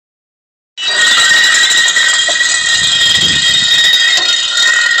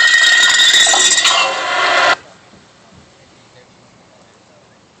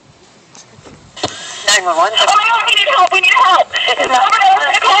911. Oh my God, we need help. We need help. It's Silverdale.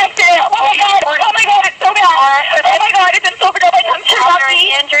 It's a car accident. Oh my God. Oh my God, it's so bad. Oh my God, it's in Silverdale by Tungsten.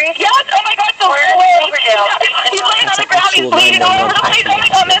 Any injuries? Yes. Oh my God, Silverdale. He's laying on the ground. He's bleeding all over the place. Oh my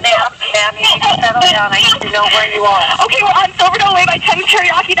God, Ma'am, you need to settle down. I need to know where you are. Okay, we're on Silverdale Way by Tungsten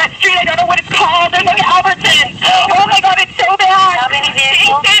Teriyaki. That street, I don't know what it's called. There's like Albertson. Oh my God, it's so bad. How many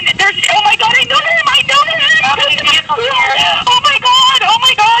vehicles? Jason, oh my God, I know him. I know him. How many vehicles here? Oh my God. Oh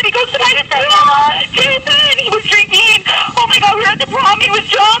my God. He goes to my school. Jason, he was drinking. Oh my God, we were at the prom. He was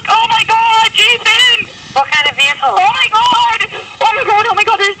drunk. Oh my God, Jason. What kind of vehicle? Oh my God. Oh my God. Oh my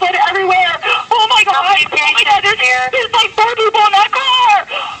God. There's blood everywhere. Oh my God. How many patients here? There's like 4 people in that car.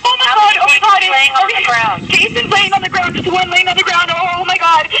 Oh my God. Oh my God. Laying on the ground. Jason's laying on the ground. There's one laying on the ground. Oh my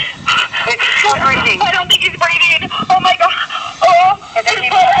God. It's still breathing. I don't think he's breathing. Oh my God. Oh, there's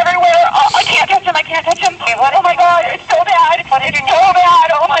blood everywhere. Oh, I can't touch him. I can't touch him. Okay, what oh my God. It's so bad. What is your name? So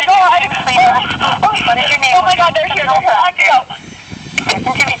bad. Oh my God. What is your name? Oh my God. They're here. They're here. I can go.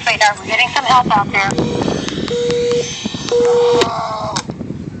 Listen to me, sweetheart. We're getting some help out there.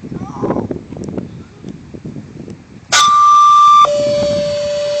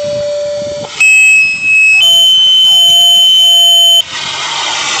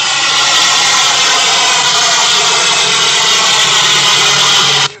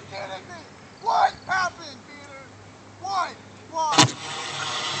 What happened, Peter? What?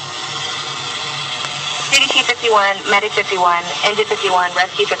 CDT 51, Medic 51, Engine 51,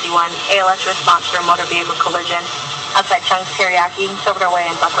 Rescue 51, ALS response for a motor vehicle collision outside Chung's Teriyaki, Silverdale Way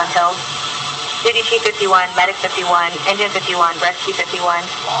in Buckland Hills. CDT 51, Medic 51, Engine 51, Rescue 51,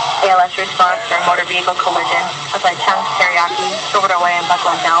 ALS response for a motor vehicle collision outside Chung's Teriyaki, Silverdale Way in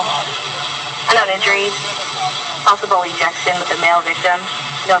Buckland Hills. Unknown injuries, possible ejection with a male victim,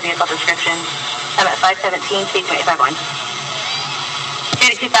 no vehicle description. I'm at 517, station 851.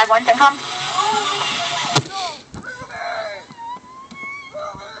 CDT 51, CENTCOM.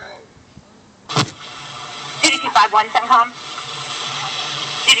 CDT 51, CENTCOM.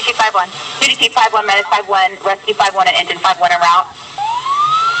 CDT 51. CDT 51, Medic 51, Rescue 51, and Engine 51 en route.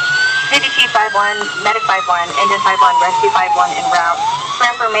 CDT 51, Medic 51, Engine 51, Rescue 51 en route. For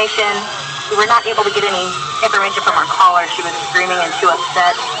information, we were not able to get any information from our caller. She was screaming and too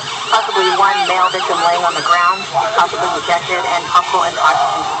upset. Possibly one male victim laying on the ground, possibly ejected, and possible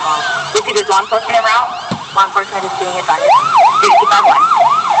intoxication involved. We see there's law enforcement en route. Law enforcement is being advised. CDT 51.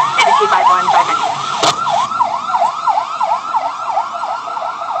 CDT 51, 5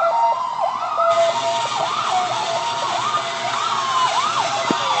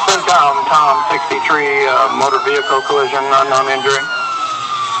 Tom 63, motor vehicle collision, unknown injury.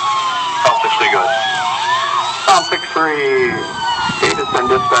 Tom 60, good. Tom 63, status and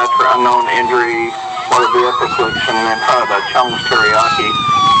dispatch for unknown injury, motor vehicle collision in front of the Chung's Teriyaki,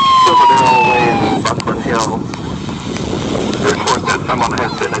 Silverdale Way in Buckland Hill. The report that someone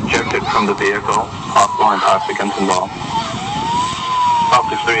has been ejected from the vehicle, possible intoxicants involved. Tom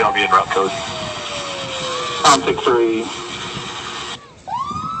 63, I'll be in route code. Tom 63.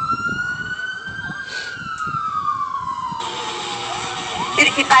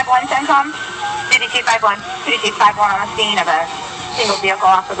 CDT 51, CENTCOM. CDT 51. CDT 51 on the scene of a single vehicle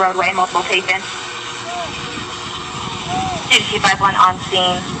off the roadway, multiple patients. CDT 51 on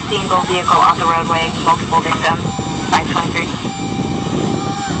scene, single vehicle off the roadway, multiple victims, 523.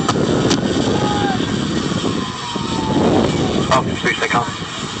 Tom 63, CENTCOM.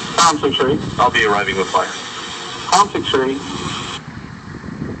 Tom 63. I'll be arriving with fire. Tom 63.